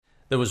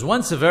There was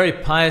once a very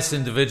pious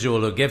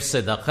individual who gave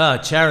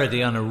tzedakah,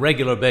 charity, on a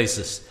regular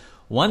basis.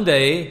 One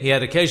day, he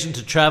had occasion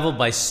to travel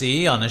by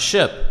sea on a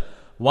ship.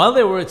 While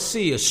they were at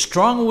sea, a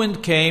strong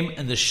wind came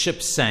and the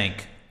ship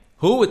sank.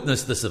 Who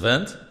witnessed this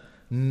event?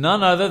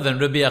 None other than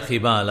Rabbi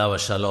Akiva alav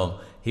shalom.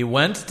 He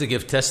went to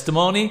give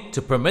testimony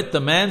to permit the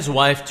man's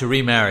wife to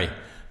remarry.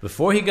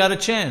 Before he got a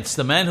chance,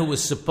 the man who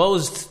was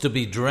supposed to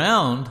be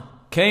drowned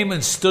came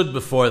and stood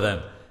before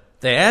them.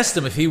 They asked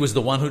him if he was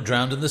the one who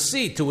drowned in the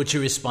sea, to which he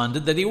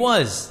responded that he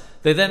was.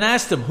 They then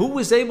asked him who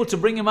was able to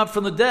bring him up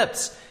from the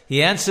depths.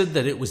 He answered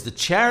that it was the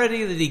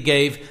charity that he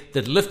gave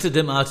that lifted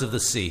him out of the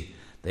sea.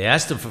 They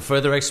asked him for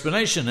further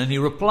explanation, and he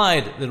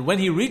replied that when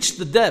he reached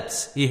the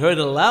depths, he heard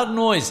a loud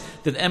noise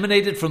that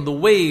emanated from the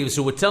waves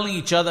who were telling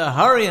each other,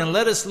 "Hurry and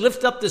let us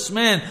lift up this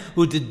man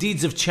who did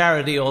deeds of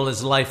charity all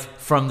his life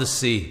from the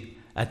sea."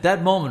 At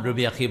that moment,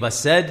 Rabbi Akiva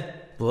said,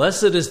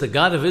 "Blessed is the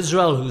God of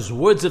Israel, whose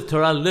words of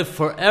Torah live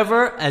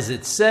forever, as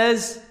it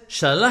says,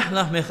 Shalach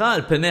lachmecha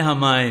al penei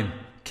hamayim.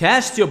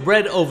 Cast your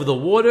bread over the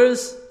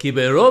waters, ki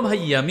berob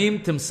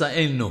hayamim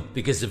timsa'enu,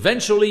 because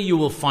eventually you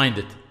will find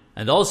it.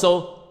 And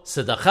also,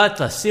 Tzedakah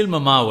tasil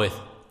mamaweth,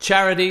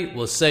 charity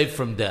will save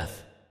from death."